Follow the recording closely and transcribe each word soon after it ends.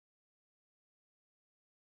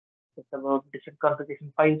It's about different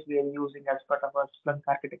configuration files we are using as part of our Splunk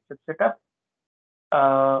architecture setup.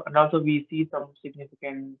 And also we see some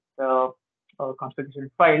significant configuration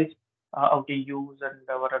files, how to use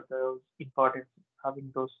and what are the importance of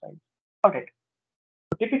having those files. All right.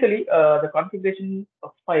 Typically, the configuration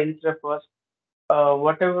of files refers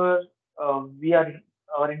whatever we are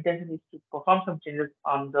our intention is to perform some changes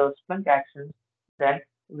on the Splunk actions, then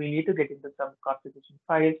we need to get into some configuration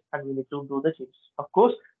files and we need to do the changes. Of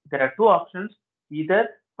course, there are two options. Either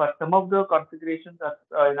for some of the configurations,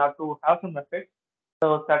 in order to have some effect,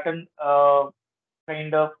 so certain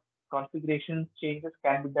kind of configuration changes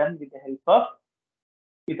can be done with the help of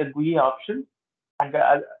with a GUI option. And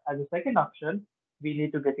as a second option, we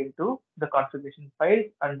need to get into the configuration files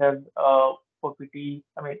under OPT,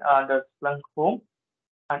 under Splunk Home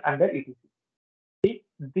and under etc. See,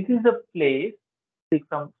 this is the place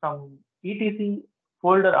from etc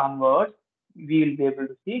folder onwards, we will be able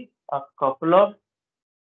to see a couple of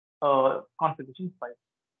configuration files.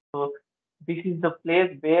 So this is the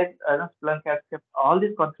place where Splunk has kept all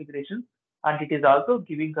these configurations, and it is also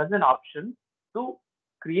giving us an option to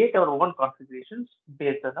create our own configurations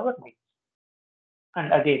based on our needs.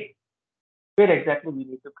 And again, where exactly we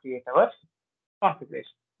need to create our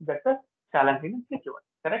configuration. That's a challenging and tricky one,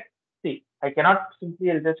 correct? See, I cannot simply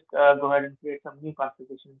just go ahead and create some new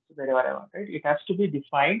configurations wherever I want, right? It has to be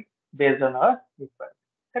defined based on our requirement,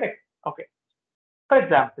 correct? Okay. For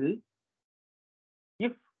example,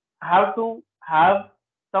 if I have to have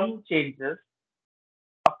some changes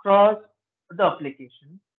across the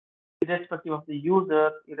application, irrespective of the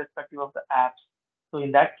user, irrespective of the apps. So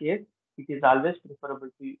in that case, it is always preferable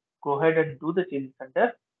to go ahead and do the changes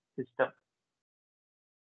under system.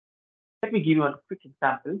 Let me give you a quick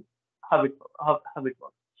example how it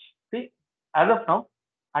works. See, as of now,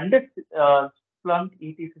 under Splunk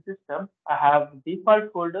etc system, I have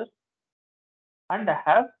default folder and I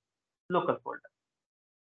have local folder.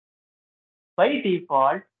 By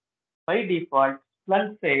default,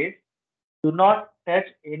 Splunk says do not touch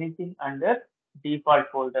anything under default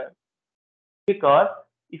folder, because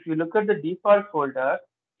if you look at the default folder,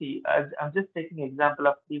 see, I'm just taking example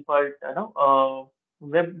of default,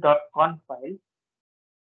 web.conf file,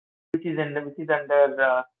 which is under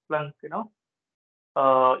Splunk,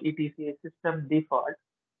 etc system default.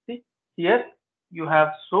 See, here you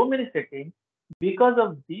have so many settings. Because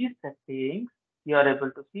of these settings, you are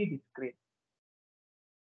able to see this screen.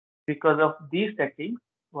 Because of these settings,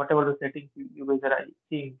 whatever the settings you guys are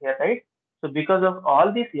seeing here, right? So because of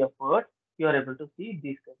all these efforts, you are able to see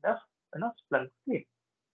this kind of Splunk screen,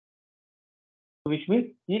 which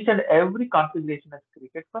means each and every configuration is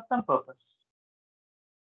created for some purpose.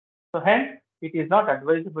 So hence, it is not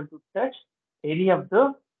advisable to touch any of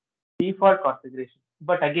the default configuration.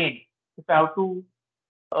 But again, if I have to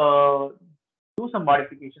uh, do some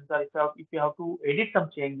modifications, or if you have to edit some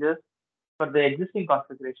changes for the existing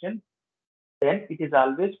configuration, then it is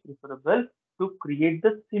always preferable to create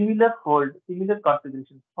the similar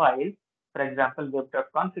configuration file, for example,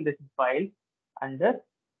 web.configuration file under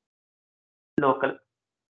local.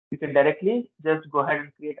 You can directly just go ahead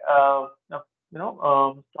and create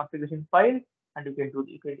configuration file, and you can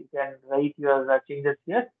write your changes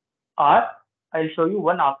here. Or I'll show you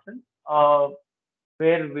one option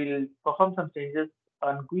where we'll perform some changes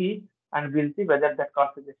on GUI, and we'll see whether that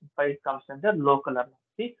configuration file comes under local or not.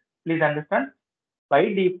 See, please understand, by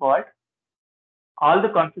default, all the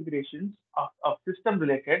configurations of system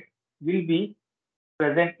related will be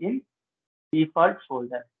present in default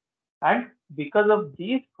folder. And because of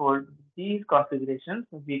these configurations,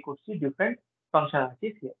 we could see different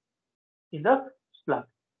functionalities here in the Splunk.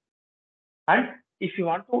 And if you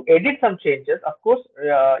want to edit some changes, of course,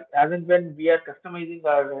 as and when we are customizing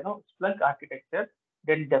our Splunk architecture,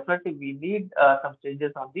 then definitely we need some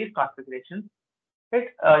changes on these configurations. Right?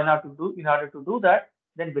 In order to do that,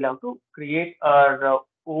 then we'll have to create our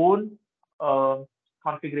own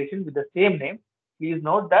configuration with the same name. Please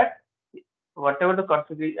note that whatever the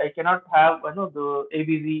configuration, I cannot have the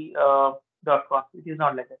abz .conf. It is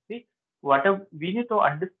not like that. See, whatever we need to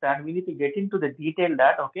understand, we need to get into the detail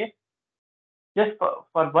that okay, just for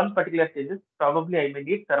one particular changes, probably I may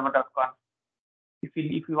need server.conf. If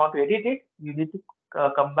you want to edit it, you need to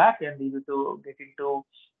come back and you need to get into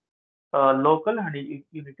local, and you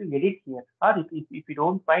need to edit here. Or if you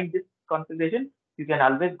don't find this configuration, you can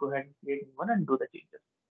always go ahead and create one and do the changes.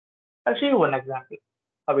 I'll show you one example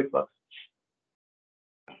how it works.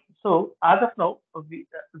 So as of now,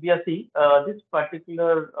 we are seeing this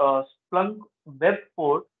particular Splunk web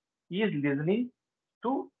port is listening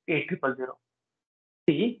to 8000.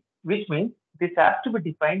 See, which means this has to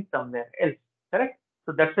be defined somewhere else, correct?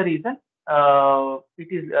 So that's the reason it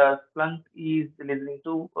is Splunk is listening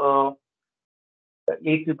to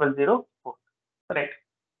 8000 port. Right.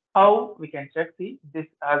 How we can check? See this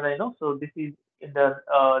as I know. So this is in the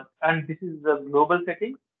and this is the global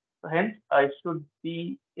setting. So hence I should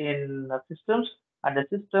be in the systems and the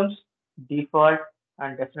systems default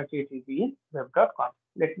and definitely it will be in web.conf.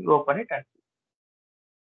 Let me open it and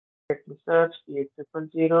let me search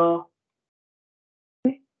 8000.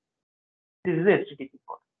 This is the HTTP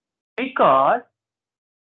port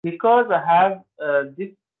because I have this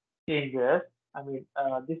changes. I mean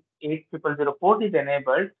this 8000 port is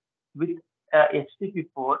enabled with HTTP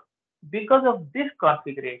port. Because of this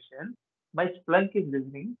configuration, my Splunk is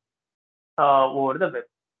listening over the web.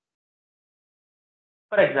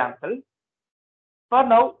 For example, for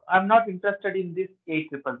now, I'm not interested in this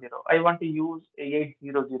 8000. I want to use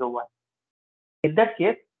 8001. In that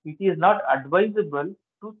case, it is not advisable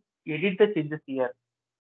to edit the changes here.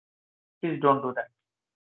 Please don't do that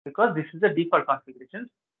because this is the default configuration.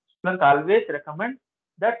 Splunk always recommends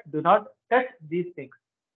that do not touch these things.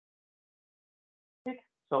 Okay?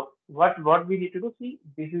 So what we need to do? See,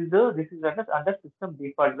 this is under system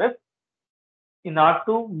default web. In order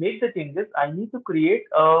to make the changes, I need to create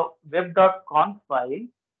a web.conf file.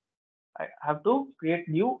 I have to create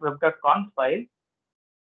new web.conf file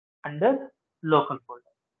under local folder.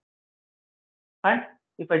 And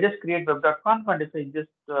if I just create web.conf and if I just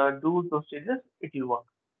do those changes, it will work.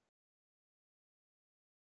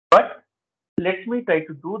 But let me try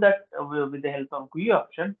to do that with the help of GUI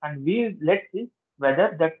option and let's see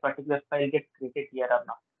whether that particular file gets created here or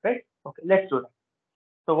not. Right? Okay, let's do that.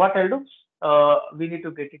 So what I'll do, we need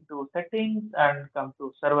to get into settings and come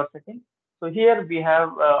to server settings. So here we have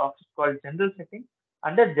option called general settings.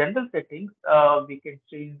 Under general settings, we can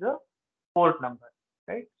change the port number,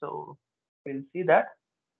 right? So we'll see that.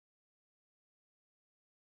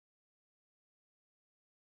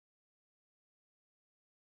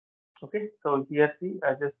 Okay, so here see,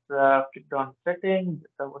 I just clicked on settings,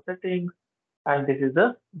 server settings, and this is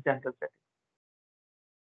the general settings.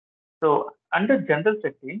 So under general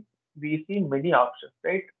settings, we see many options,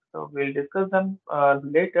 right? So we'll discuss them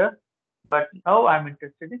later, but now I'm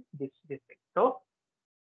interested in this thing. So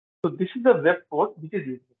this is a web port which is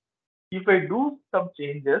easy. If I do some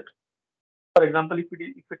changes, for example, if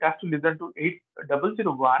it has to listen to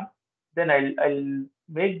 8001, then I'll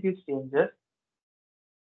make these changes.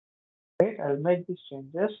 Right, I'll make these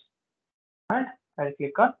changes and I'll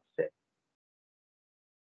click on save.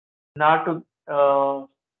 Now to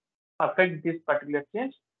affect this particular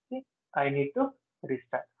change, see, I need to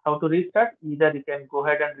restart. How to restart? Either you can go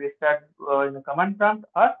ahead and restart in the command prompt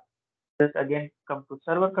or just again come to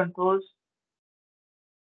server controls,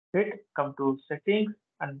 right? Come to settings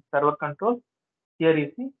and server controls. Here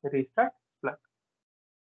is the restart Splunk.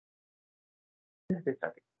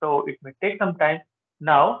 Restarting. So it may take some time.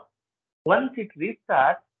 Now, once it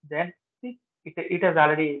restarts, then see, it has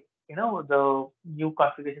already, the new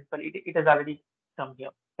configuration file, it has already come here,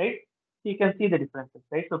 right? You can see the differences,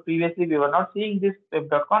 right? So previously we were not seeing this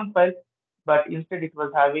web.conf file, but instead it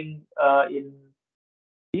was having in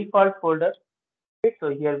default folder. Right? So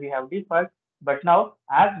here we have default, but now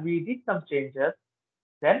as we did some changes,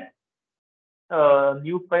 then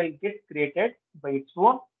new file gets created by its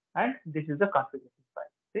own, and this is the configuration file.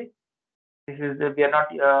 See, this is we are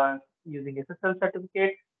not using SSL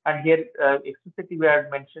certificate, and here explicitly we had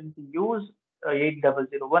mentioned to use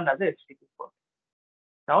 8001 as a HTTP port.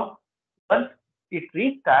 Now, once it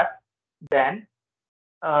restarts, then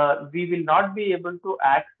we will not be able to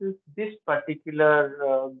access this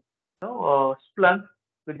particular Splunk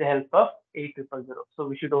with the help of 8000. So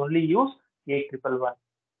we should only use 8111.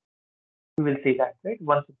 We will see that, right?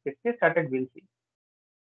 Once it gets started, we'll see.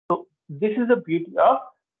 So this is the beauty of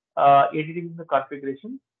editing the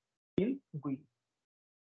configuration in GUI.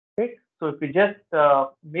 Right? So if we just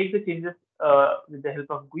make the changes with the help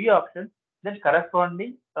of GUI option, then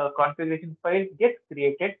corresponding configuration file gets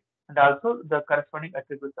created and also the corresponding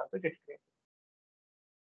attributes also gets created.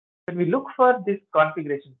 When we look for this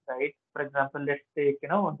configuration site, for example, let's take this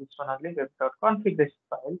one only web.configuration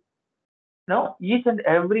file. Now each and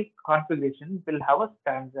every configuration will have a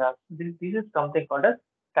stanza. This is something called as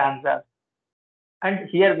stanza. And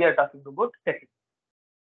here we are talking about settings.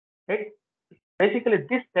 Right? Basically,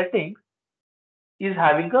 this settings is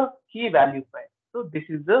having a key value file. So this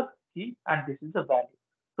is the key and this is the value.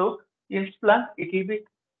 So in Splunk, it will be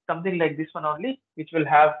something like this one only, which will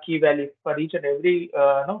have key value for each and every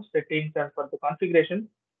settings, and for the configuration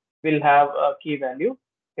will have a key value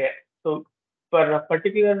there. So for a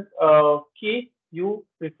particular key, you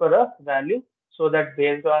prefer a value so that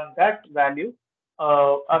based on that value,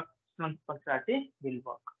 our Splunk functionality will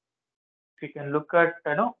work. If you can look at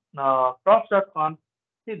props.conf,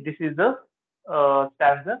 see this is the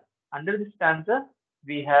stanza. Under the stanza,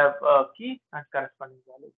 we have a key and corresponding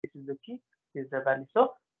value. This is the key, this is the value.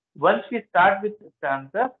 So once we start with the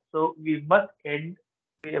stanza, so we must end.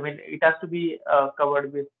 I mean, it has to be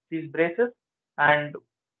covered with these braces, and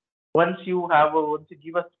once you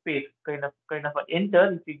give a space, kind of an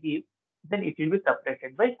enter, if you give, then it will be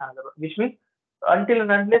separated by another one, which means until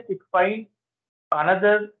and unless it finds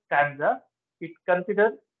another stanza, it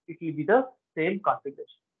considers it will be the same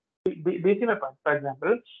configuration. Do you see my point? For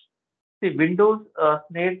example, see Windows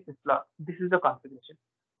snare syslog. This is the configuration.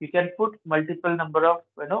 You can put multiple number of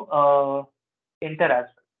enter as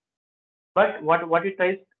well. But what it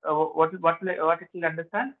tries, what it will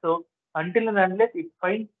understand. So until and unless it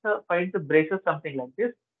finds the braces something like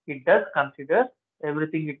this, it does consider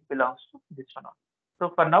everything it belongs to this one. So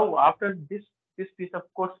for now, after this piece of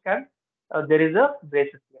code scan, there is a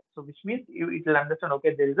braces here. So which means it will understand.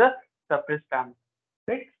 Okay, there is a separate scan,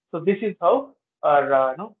 right? So this is how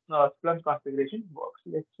our Splunk configuration works.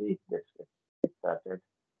 Let's see. Let's get started.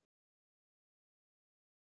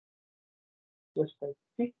 Just like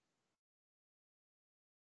see.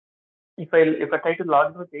 If I try to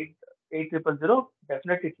log in with 800,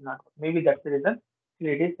 definitely it will not work. Maybe that's the reason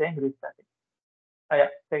it is saying restarting. Yeah,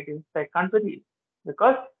 I can't believe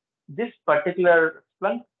because this particular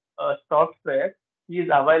Splunk software is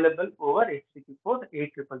available over HTTP port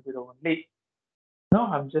 8000 only. No,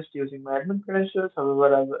 I'm just using my admin credentials.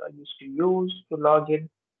 However, I used to use to log in,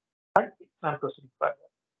 and it's not proceeding further.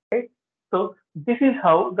 Right? So this is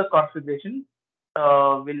how the configuration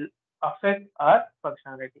will affect our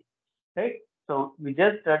functionality. Right? So we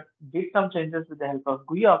just did some changes with the help of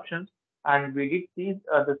GUI options, and we did see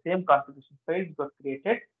the same configuration files got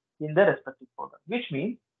created in the respective folder, which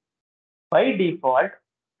means by default,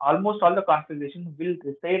 almost all the configuration will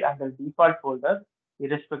reside under default folder,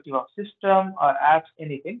 irrespective of system or apps,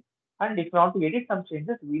 anything. And if you want to edit some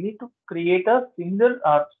changes, we need to create a single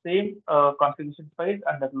or same configuration file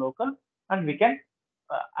under local, and we can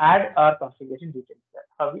add our configuration details there.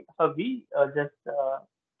 How we just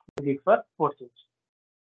did it for port change.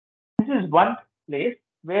 This is one place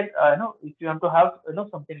where if you want to have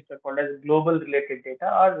something called as global related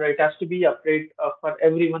data, or it has to be updated for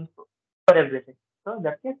everyone for everything. So in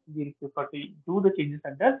that case, we prefer to do the changes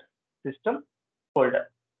under system folder.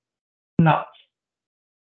 Now,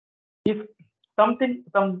 if something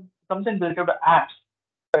related to apps,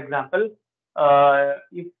 for example,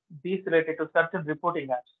 if these related to certain reporting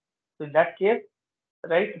apps, so in that case,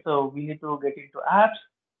 right? So we need to get into apps,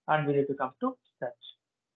 and we need to come to search.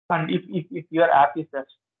 And if your app is search,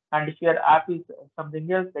 and if your app is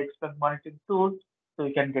something else like Splunk monitoring tools, so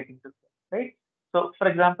you can get into that, right? So for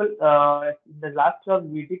example, in the last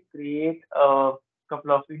job we did create a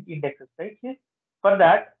couple of indexes, right? Yes. For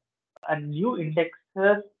that, a new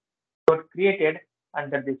indexes got created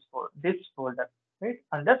under this folder, right?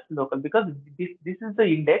 Under local, because this is the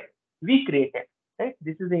index we created, right?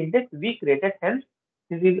 This is the index we created, hence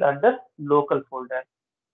this is under local folder,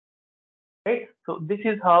 right? So this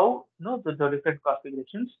is how the different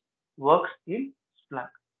configurations works in Splunk.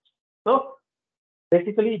 So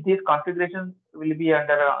basically, these configurations will be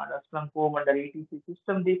under Splunk home under etc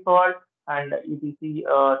system default and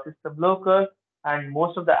etc system local, and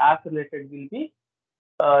most of the app related will be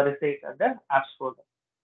reside under apps folder.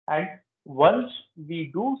 And once we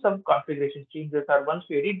do some configuration changes, or once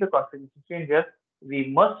we edit the configuration changes, we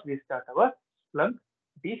must restart our Splunk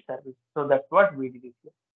D service. So that's what we did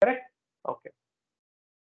here. Correct? Okay.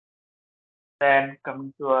 Then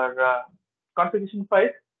coming to our configuration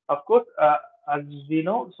files, of course, as we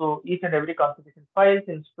know, so each and every configuration files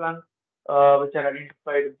in Splunk, which are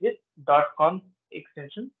identified with .conf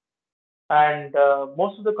extension, and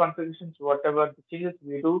most of the configurations, whatever the changes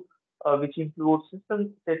we do, which include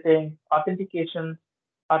system settings, authentications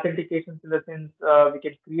in the sense we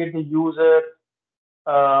can create the user.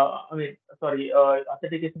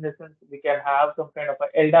 Authentication in the sense we can have some kind of a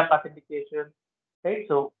LDAP authentication, right?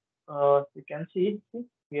 So you can see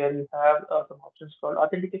here you have some options called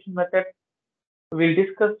authentication method. We'll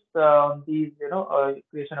discuss these,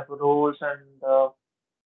 creation of roles and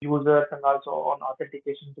users, and also on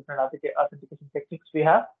authentication, different authentication techniques we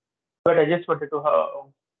have. But I just wanted to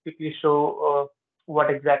quickly show what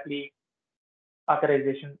exactly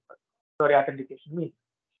authentication means.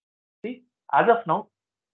 See, as of now,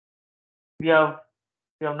 we have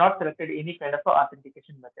not selected any kind of a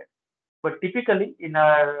authentication method. But typically, in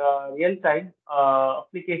our real-time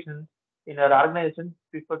applications in our organization,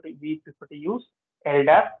 we prefer to use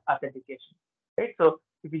LDAP authentication, right? So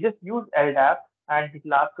if we just use LDAP, and it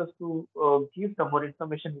will ask us to give some more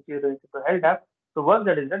information which is related to LDAP. So once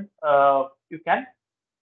that is done, you can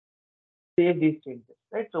save these changes,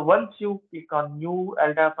 right? So once you click on new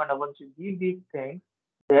LDAP and once you give these things,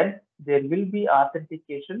 then there will be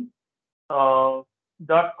authentication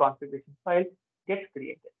dot configuration file gets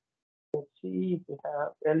created. Let's see if we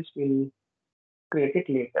have, else we'll create it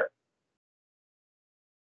later.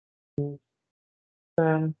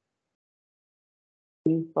 Um,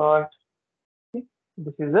 default, this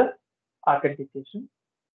is the authentication.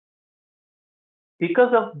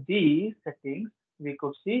 Because of these settings, we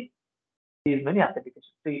could see these many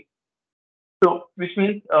authentications. See, so which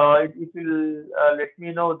means it will let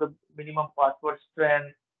me know the minimum password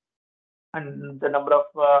strength and the number of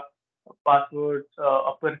passwords,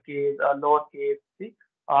 uppercase or lowercase. See,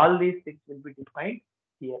 all these things will be defined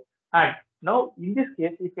here. And now, in this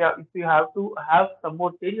case, if you have to have some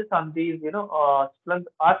more changes on these, Splunk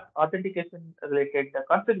authentication related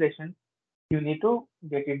configuration, you need to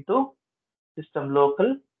get into system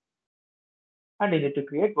local and you need to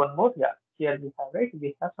create one more. Yeah, here we have, right,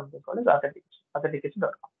 we have something called as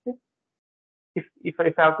authentication.com. If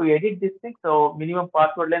I have to edit this thing, so minimum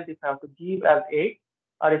password length if I have to give as 8,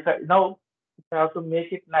 or if I have to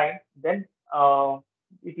make it 9, then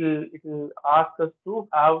it will ask us to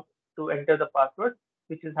have to enter the password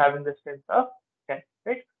which is having the strength of 10,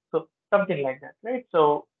 right? So something like that, right?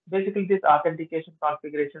 So basically this authentication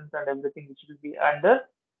configurations and everything which will be under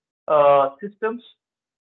systems.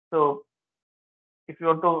 So if you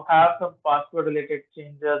want to have some password related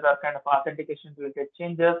changes or kind of authentication related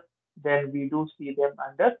changes, then we do see them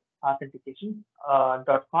under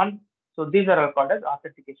authentication.conf. So these are all called as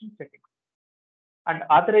authentication settings. And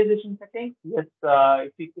authorization settings, yes,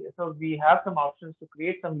 so we have some options to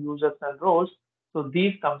create some users and roles. So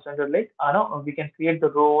these comes under like, we can create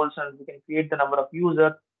the roles and we can create the number of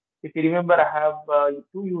users. If you remember, I have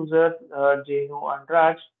two users, Jenu and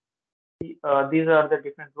Raj. These are the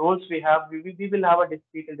different roles we have. We will have a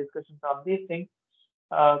detailed discussions on these things.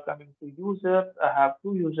 Coming to users, I have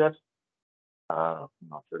two users. Not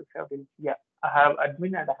sure if I have been, yeah, I have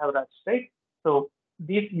admin and I have Raj, right? So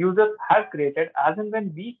these users have created as and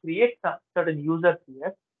when we create some certain users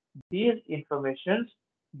here, these informations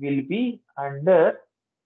will be under,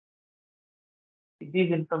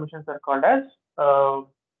 these informations are called as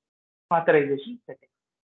authorization settings.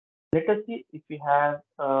 Let us see if we have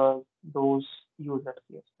those users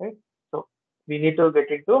here, right? So we need to get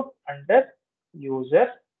into user,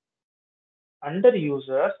 under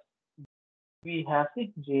users, we have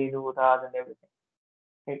the JNU, RAS and everything.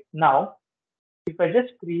 Right? Now, if I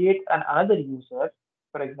just create another user,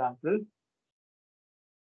 for example,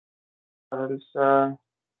 else,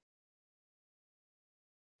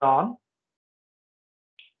 John,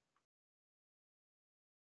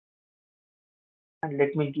 and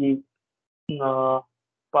let me give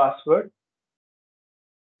password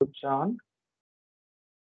to John,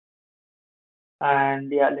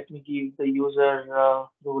 and yeah, let me give the user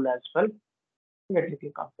role as well. Let me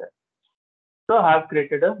click on that. So I have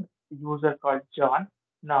created a user called John.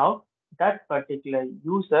 Now that particular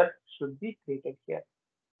user should be created here.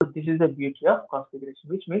 So this is the beauty of configuration,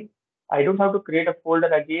 which means I don't have to create a folder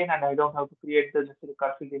again and I don't have to create the necessary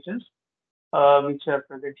configurations which are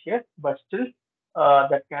present here, but still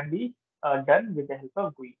that can be done with the help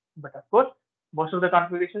of GUI. But of course, most of the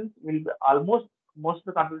configurations will be most of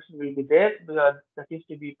the configuration will be there because that is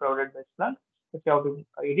to be provided by Splunk. If you have to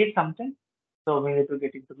edit something, so we need to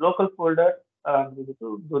get into local folder and we need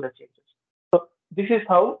to do the changes. So this is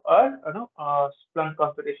how our Splunk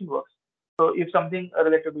configuration works. So if something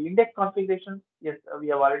related to index configurations, yes, we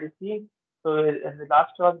have already seen. So in the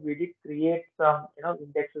last talk, we did create some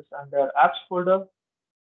indexes under apps folder,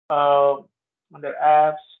 uh, under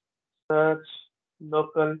apps, search,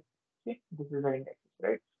 local. See, this is the indexes,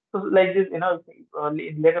 right? So like this, in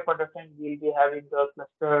later part of time, we'll be having the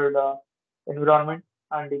clustered environment.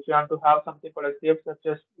 And if you want to have something called a safe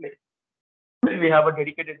searches, like we have a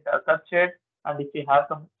dedicated search chat, and if we have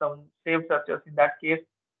some saved searches, in that case,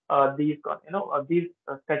 these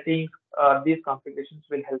settings, these configurations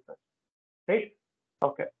will help us, right?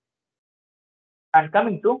 Okay. And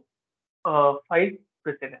coming to file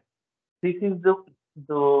precedence, this is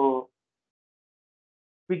the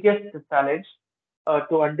biggest challenge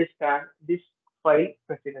to understand this file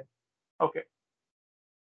precedence. Okay.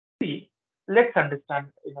 See, let's understand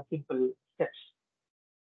in a simple steps.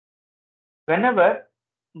 Whenever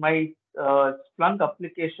my Splunk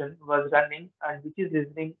application was running and which is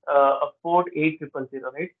using a port 8000,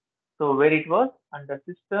 right? So where it was under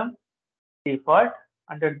system default,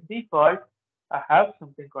 under default, I have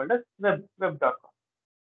something called as web.com,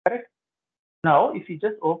 correct? Now, if you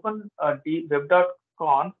just open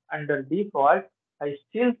web.conf under default, I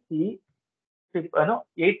still see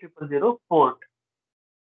 8000 port.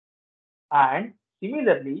 And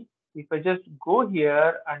similarly, if I just go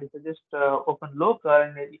here and if I just open local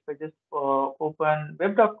and if I just open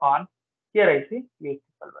web.conf, here I see 8000.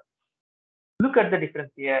 Look at the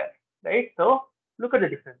difference here, right? So look at the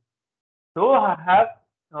difference. Though I have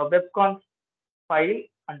webconf file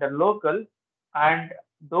under local and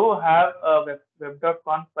though have a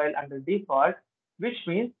web.conf file under default, which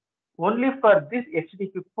means only for this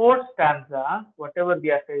HTTP port stanza, whatever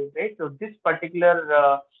we are saying, right? So this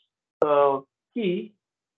particular key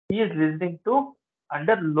is listening to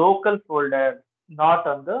under local folder, not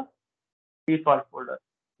on the default folder.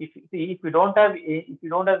 If you see, if you don't have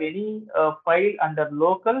any file under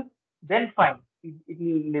local, then fine. It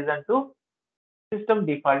will listen to system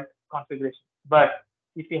default configuration. But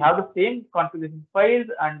if you have the same configuration files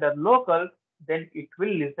under local, then it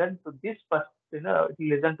will listen to this first, it will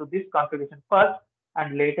listen to this configuration first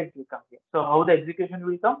and later it will come here. So how the execution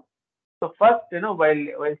will come? So first,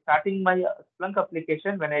 while starting my Splunk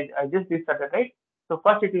application, when I just restarted, right? So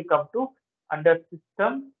first it will come to under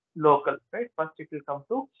system local, right? First it will come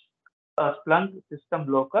to Splunk system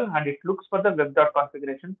local and it looks for the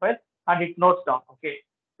web.configuration file and it notes down, okay,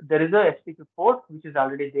 there is a HTTP port which is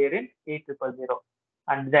already there in 8000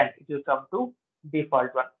 and then it will come to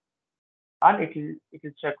default one and it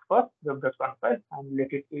will check for web.conf file and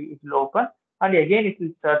it will open and again it will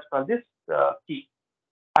search for this key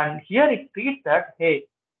and here it treats that hey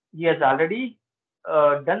he has already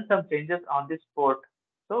done some changes on this port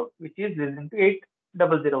so which is listening to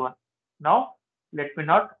 8001. Now let me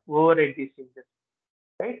not override these changes,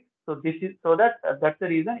 right? So this is so that that's the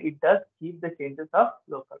reason it does keep the changes of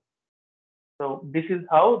local. So this is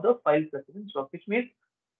how the file precedence works, which means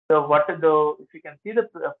the if you can see the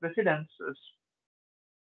precedence is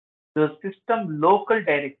the system local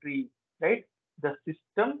directory, right? The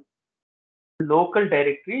system local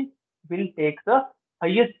directory will take the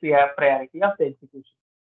highest priority of the execution,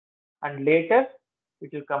 and later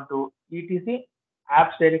it will come to etc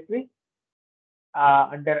apps directory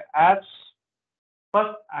under apps.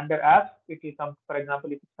 First, under apps, it will come, for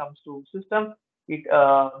example, if it comes to system,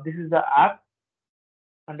 this is the app.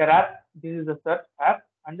 Under app, this is the search app.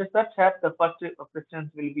 Under search app, the first precedence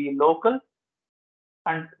will be local,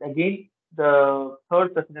 and again, the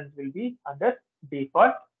third precedence will be under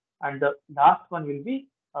default, and the last one will be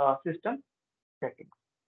system settings,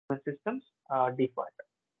 the system's default.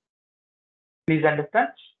 Please understand.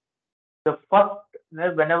 The first,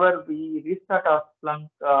 whenever we restart our Splunk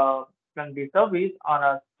service on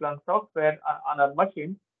our Splunk software on our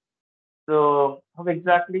machine, so how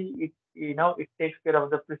exactly it takes care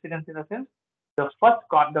of the precedence in a sense. The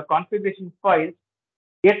configuration files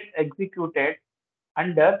gets executed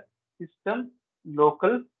under system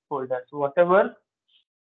local folder. So whatever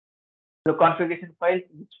the configuration files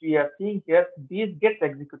which we are seeing here, these gets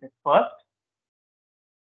executed first.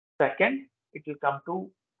 Second, it will come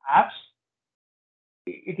to apps.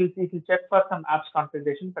 It will check for some apps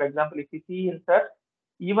configuration. For example, if you see in search,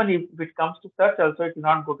 even if it comes to search also, it will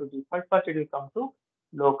not go to default. First, it will come to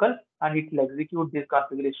local and it will execute this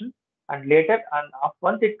configuration. And later, and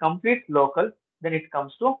once it completes local, then it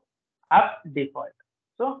comes to app default.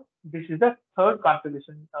 So this is the third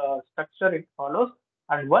configuration structure it follows.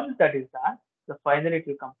 And once that is done, the finally it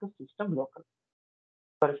will come to system local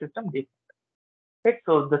for system default. Right?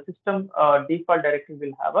 So the system default directory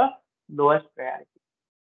will have a lowest priority.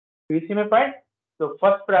 Do you see my point? So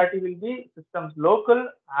first priority will be systems local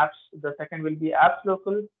apps. The second will be apps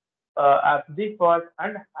local, apps default,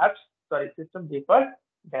 and system default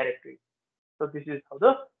directory. So this is how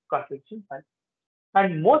the configuration file.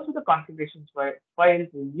 And most of the configuration files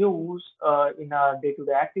we use in our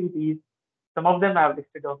day-to-day activities. Some of them I have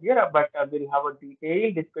listed over here, but we'll have a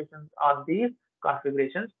detailed discussion on these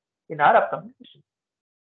configurations in our upcoming session.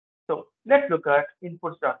 So let's look at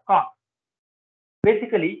inputs.conf.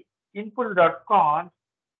 Basically, inputs.conf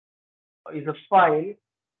is a file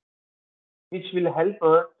which will help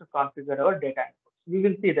us to configure our data inputs. We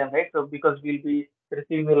will see them, right? So because we'll be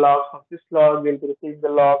receiving the logs from syslog, we'll be receiving the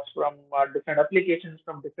logs from different applications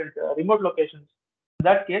from different remote locations. In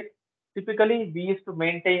that case, typically we used to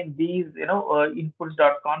maintain these,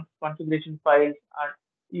 inputs.conf configuration files are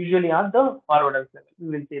usually on the forward level. We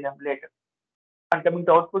will see them later. And coming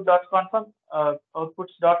to outputs.conf,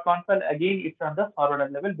 outputs.conf again it's on the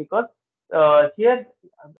forward level because here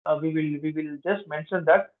we will just mention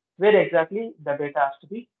that where exactly the data has to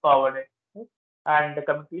be forwarded. Right? And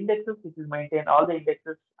coming to indexes, it will maintain all the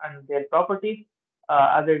indexes and their properties.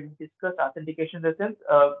 as I discussed, authentication in the sense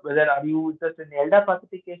whether are you interested in LDAP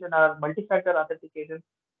authentication or multi-factor authentication.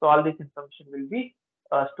 So all this information will be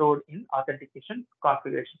stored in authentication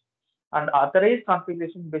configuration. And authorized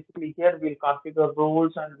configuration, basically here we'll configure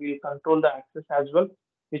roles and we'll control the access as well.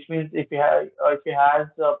 Which means if he has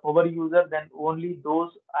a power user, then only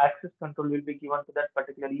those access control will be given to that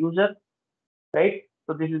particular user, right?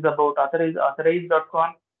 So this is about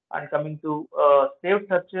authorize.conf. And coming to saved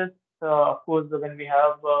searches, of course, when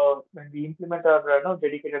we implement our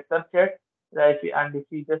dedicated search set, right? And if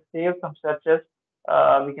we just save some searches,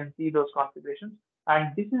 we can see those configurations.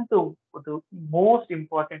 And this is the most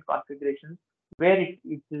important configuration where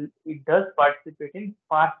it does participate in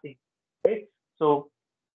parsing, right? So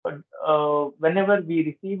whenever we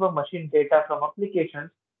receive a machine data from applications,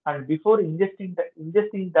 and before ingesting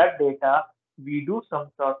that data, we do some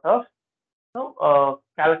sort of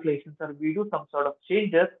calculations, or we do some sort of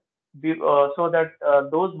changes so that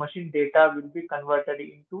those machine data will be converted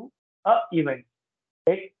into a event,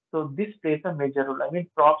 right? So this plays a major role. I mean,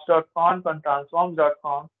 props.conf and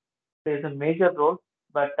transforms.conf plays a major role,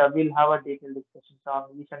 but we'll have a detailed discussion on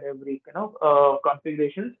each and every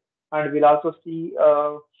configurations, and we'll also see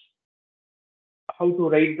how to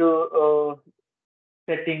write the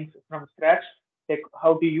settings from scratch, like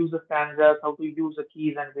how to use the stanzas, how to use the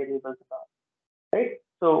keys and variables and all, right?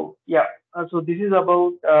 So yeah, so this is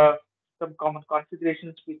about some common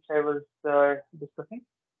configurations which I was discussing.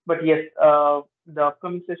 But yes, the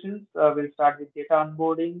upcoming sessions will start with data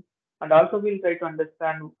onboarding, and also we'll try to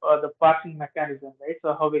understand the parsing mechanism, right?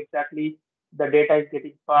 So how exactly the data is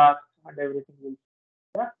getting parsed and everything will.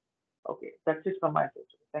 Yeah. Okay, that's it from my side.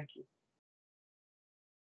 Thank you.